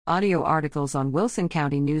Audio articles on Wilson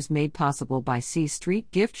County News made possible by C Street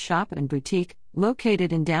Gift Shop and Boutique,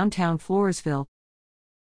 located in downtown Floresville.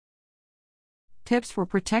 Tips for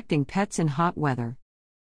protecting pets in hot weather.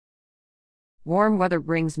 Warm weather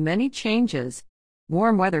brings many changes.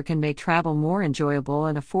 Warm weather can make travel more enjoyable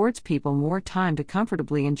and affords people more time to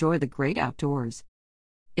comfortably enjoy the great outdoors.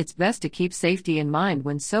 It's best to keep safety in mind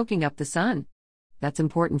when soaking up the sun. That's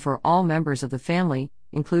important for all members of the family,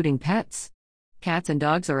 including pets. Cats and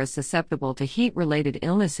dogs are as susceptible to heat-related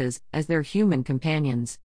illnesses as their human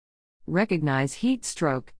companions. Recognize heat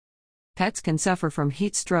stroke. Pets can suffer from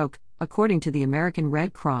heat stroke, according to the American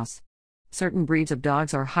Red Cross. Certain breeds of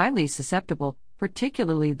dogs are highly susceptible,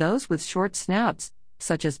 particularly those with short snouts,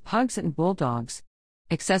 such as pugs and bulldogs.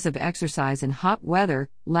 Excessive exercise in hot weather,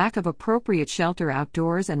 lack of appropriate shelter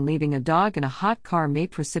outdoors, and leaving a dog in a hot car may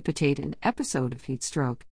precipitate an episode of heat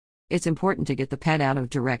stroke. It's important to get the pet out of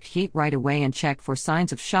direct heat right away and check for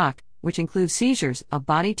signs of shock, which include seizures, a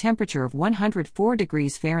body temperature of 104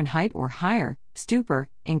 degrees Fahrenheit or higher, stupor,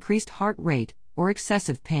 increased heart rate, or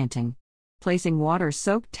excessive panting. Placing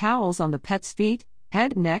water-soaked towels on the pet's feet,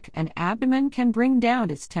 head, neck, and abdomen can bring down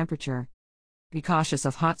its temperature. Be cautious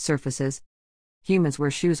of hot surfaces. Humans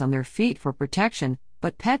wear shoes on their feet for protection,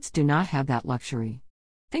 but pets do not have that luxury.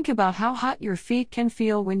 Think about how hot your feet can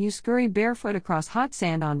feel when you scurry barefoot across hot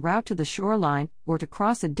sand en route to the shoreline or to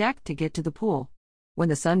cross a deck to get to the pool. When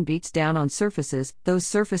the sun beats down on surfaces, those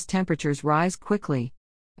surface temperatures rise quickly.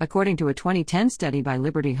 According to a 2010 study by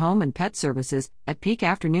Liberty Home and Pet Services, at peak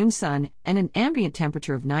afternoon sun and an ambient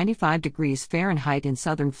temperature of 95 degrees Fahrenheit in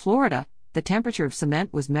southern Florida, the temperature of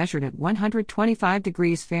cement was measured at 125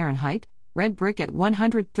 degrees Fahrenheit, red brick at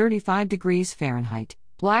 135 degrees Fahrenheit,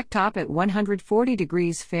 blacktop at 140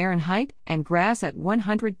 degrees Fahrenheit, and grass at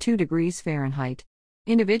 102 degrees Fahrenheit.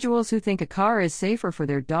 Individuals who think a car is safer for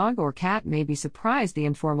their dog or cat may be surprised. The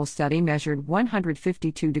informal study measured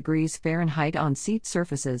 152 degrees Fahrenheit on seat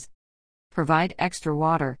surfaces. Provide extra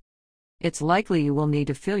water. It's likely you will need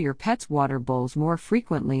to fill your pet's water bowls more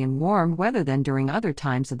frequently in warm weather than during other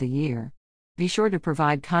times of the year. Be sure to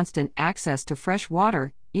provide constant access to fresh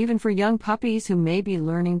water, even for young puppies who may be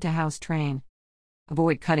learning to house train.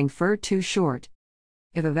 Avoid cutting fur too short.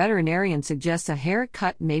 If a veterinarian suggests a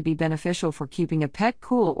haircut may be beneficial for keeping a pet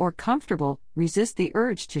cool or comfortable, resist the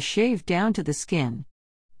urge to shave down to the skin.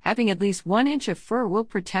 Having at least 1 inch of fur will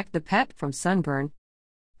protect the pet from sunburn.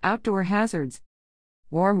 Outdoor hazards.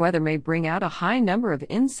 Warm weather may bring out a high number of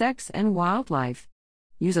insects and wildlife.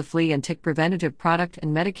 Use a flea and tick preventative product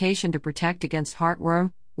and medication to protect against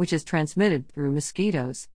heartworm, which is transmitted through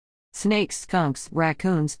mosquitoes. Snakes, skunks,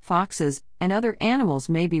 raccoons, foxes, and other animals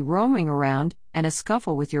may be roaming around, and a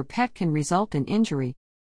scuffle with your pet can result in injury.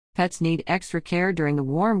 Pets need extra care during the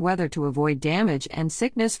warm weather to avoid damage and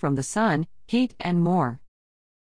sickness from the sun, heat, and more.